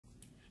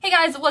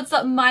Hey guys, what's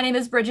up? My name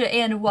is Bridget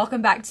and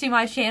welcome back to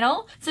my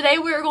channel. Today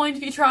we are going to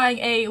be trying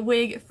a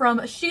wig from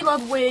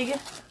Shelovewig.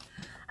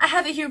 I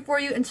have it here for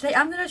you, and today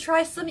I'm going to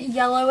try some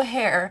yellow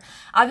hair.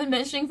 I've been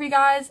mentioning for you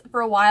guys for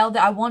a while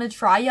that I want to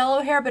try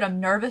yellow hair, but I'm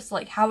nervous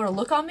like how it'll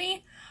look on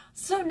me.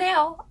 So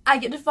now I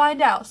get to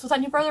find out. So without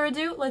any further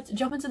ado, let's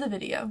jump into the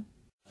video.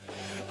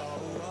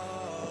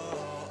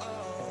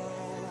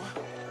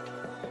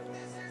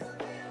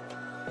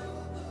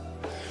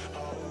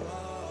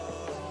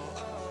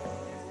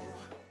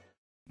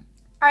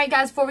 Alright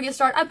guys, before we get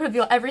started, I put a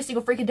video every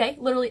single freaking day,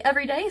 literally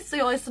every day, so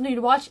you always need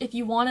to watch. If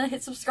you want to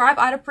hit subscribe,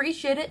 I'd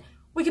appreciate it.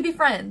 We could be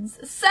friends.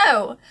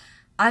 So,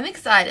 I'm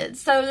excited.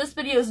 So this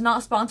video is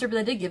not sponsored, but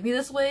they did give me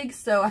this wig,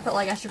 so I felt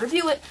like I should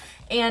review it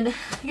and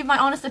give my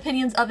honest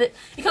opinions of it.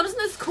 It comes in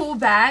this cool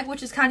bag,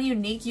 which is kind of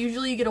unique.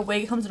 Usually you get a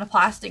wig, it comes in a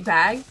plastic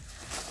bag.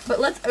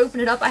 But let's open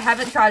it up. I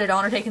haven't tried it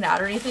on or taken it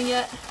out or anything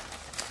yet.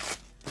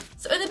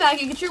 So in the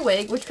bag you get your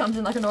wig, which comes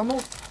in like a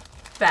normal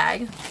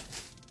bag.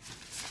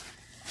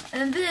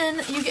 And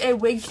then you get a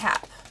wig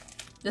cap.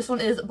 This one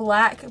is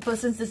black, but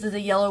since this is a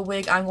yellow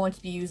wig, I'm going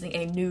to be using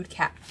a nude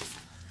cap.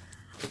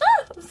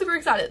 I'm super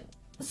excited.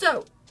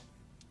 So,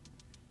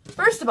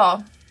 first of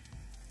all,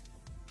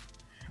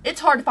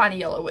 it's hard to find a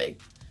yellow wig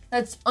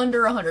that's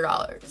under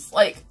 $100.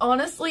 Like,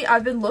 honestly,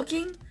 I've been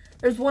looking.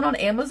 There's one on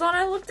Amazon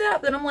I looked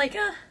at, but I'm like,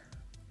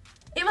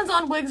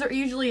 Amazon wigs are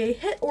usually a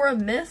hit or a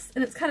miss,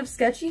 and it's kind of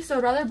sketchy, so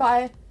I'd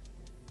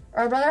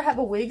rather have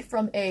a wig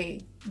from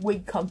a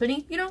wig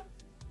company, you know?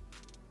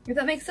 If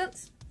that makes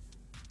sense.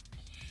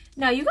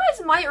 Now, you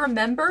guys might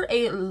remember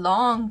a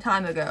long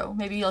time ago,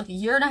 maybe like a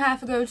year and a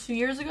half ago, 2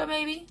 years ago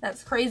maybe.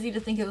 That's crazy to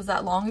think it was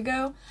that long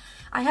ago.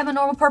 I have a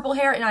normal purple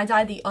hair and I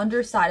dyed the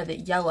underside of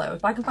it yellow.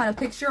 If I can find a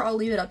picture, I'll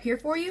leave it up here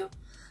for you.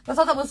 But I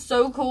thought that was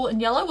so cool, and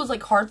yellow was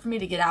like hard for me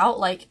to get out.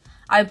 Like,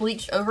 I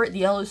bleached over it, the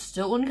yellow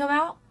still wouldn't come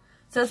out.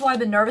 So that's why I've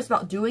been nervous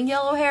about doing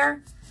yellow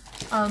hair.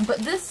 But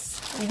this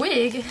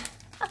wig,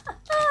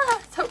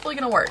 it's hopefully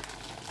gonna work.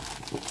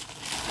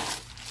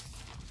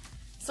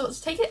 So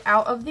let's take it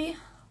out of the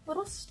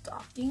little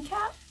stocking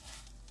cap.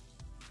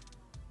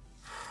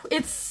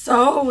 It's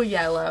so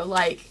yellow.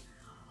 Like,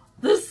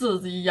 this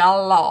is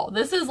yellow.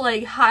 This is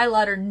like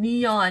highlighter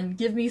neon.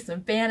 Give me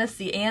some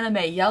fantasy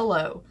anime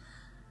yellow.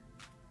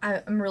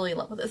 I'm really in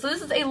love with it. So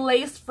this is a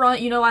lace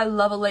front. You know I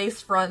love a lace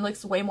front. It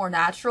looks way more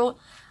natural.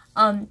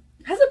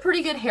 Has a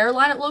pretty good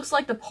hairline. It looks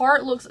like the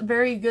part looks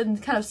very good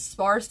and kind of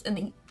sparse in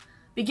the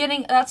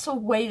beginning. That's a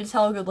way to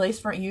tell a good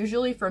lace front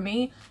usually for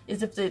me,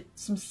 is if there's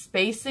some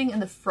spacing in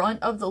the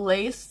front of the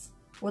lace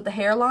with the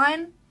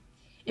hairline.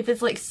 If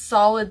it's like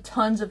solid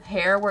tons of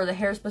hair where the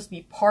hair is supposed to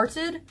be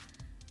parted,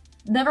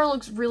 never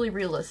looks really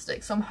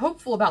realistic. So I'm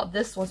hopeful about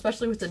this one,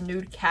 especially with the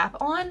nude cap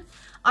on.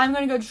 I'm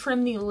going to go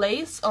trim the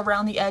lace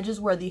around the edges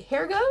where the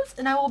hair goes,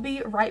 and I will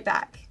be right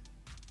back.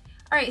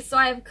 Alright, so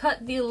I have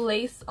cut the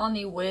lace on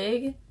the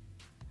wig.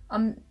 I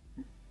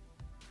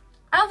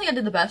don't think I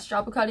did the best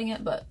job of cutting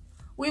it, but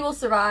we will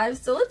survive.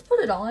 So let's put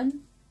it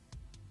on.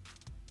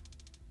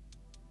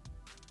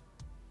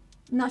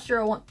 I'm not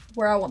sure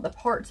where I want the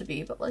part to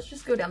be, but let's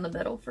just go down the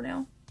middle for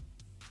now.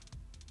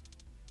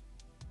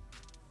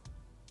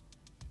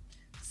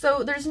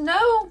 So there's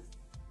no...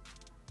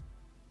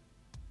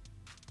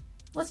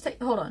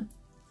 hold on.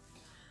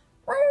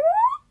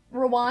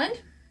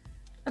 Rewind.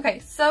 Okay,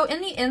 so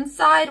in the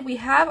inside we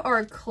have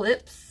our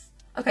clips.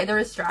 Okay, there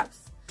is straps.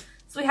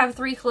 So we have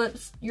 3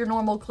 clips, your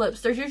normal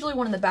clips. There's usually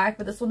one in the back,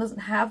 but this one doesn't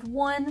have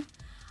one.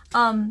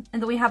 And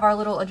then we have our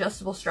little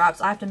adjustable straps.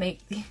 I have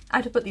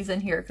to put these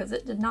in here because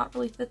it did not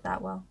really fit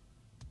that well.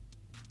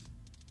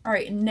 All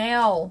right,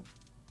 now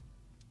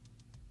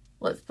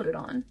let's put it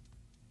on.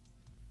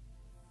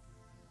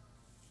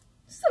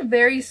 This is a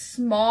very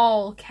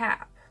small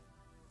cap.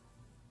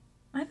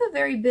 I have a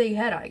very big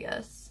head, I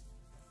guess.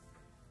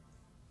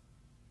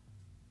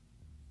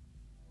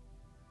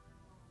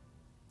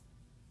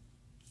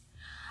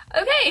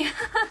 Okay.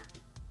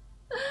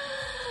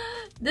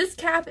 This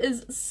cap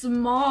is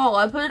small.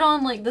 I put it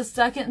on like the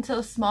second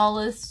to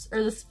smallest,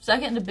 or the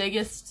second to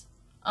biggest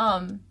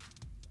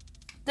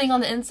thing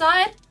on the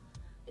inside.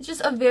 It's just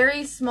a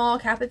very small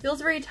cap. It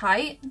feels very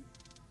tight.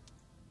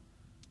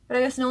 But I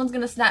guess no one's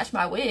gonna snatch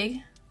my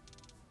wig.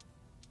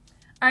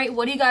 Alright,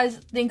 what do you guys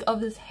think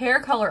of this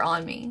hair color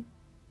on me?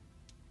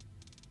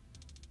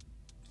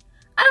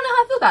 I don't know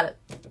how I feel about it.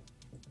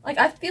 Like,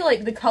 I feel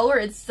like the color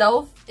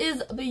itself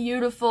is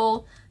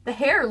beautiful. The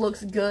hair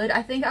looks good.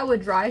 I think I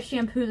would dry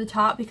shampoo the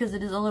top because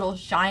it is a little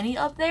shiny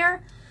up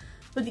there.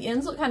 But the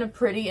ends look kind of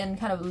pretty and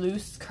kind of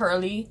loose,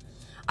 curly.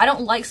 I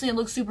don't like seeing it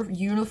look super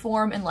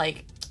uniform and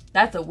like,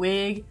 that's a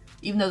wig.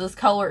 Even though this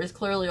color is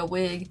clearly a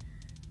wig.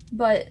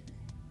 But,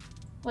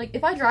 like,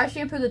 if I dry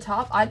shampoo the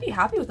top, I'd be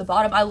happy with the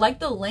bottom. I like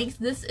the length.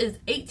 This is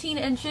 18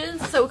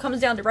 inches, so it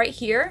comes down to right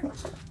here.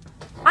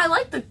 I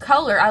like the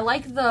color. I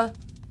like the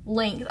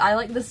length. I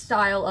like the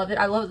style of it.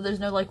 I love that there's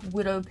no, like,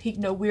 widow peak,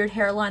 no weird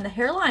hairline. The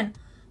hairline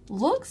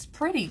looks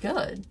pretty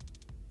good.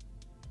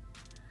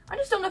 I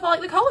just don't know if I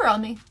like the color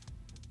on me.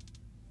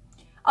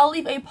 I'll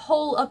leave a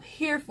poll up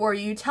here for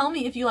you. Tell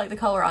me if you like the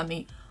color on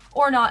me.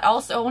 or not.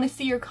 Also, I want to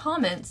see your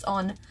comments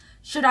on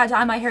should I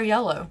dye my hair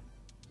yellow?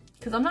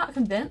 Because I'm not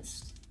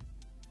convinced.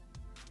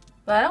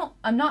 But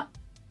I'm not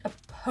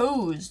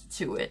opposed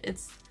to it.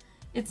 It's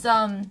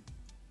I don't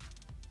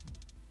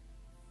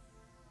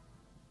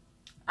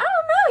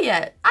know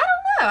yet. I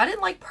don't know. I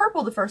didn't like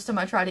purple the first time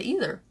I tried it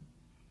either.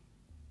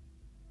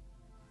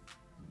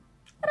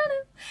 I don't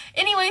know.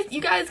 Anyways,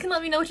 you guys can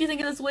let me know what you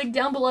think of this wig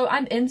down below.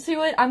 I'm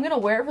into it. I'm gonna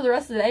wear it for the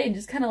rest of the day and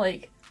just kind of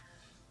like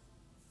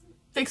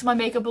fix my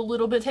makeup a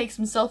little bit, take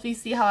some selfies,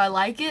 see how I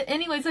like it.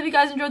 Anyways, if you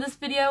guys enjoyed this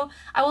video,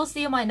 I will see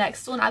you in my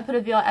next one. I put a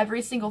video out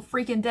every single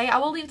freaking day. I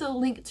will leave the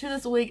link to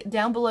this wig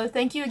down below.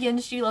 Thank you again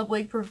to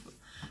Shelovewig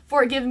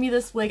for giving me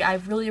this wig. I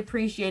really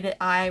appreciate it.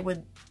 I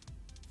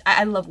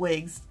love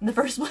wigs in the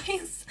first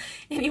place.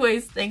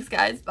 Anyways, thanks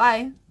guys.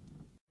 Bye.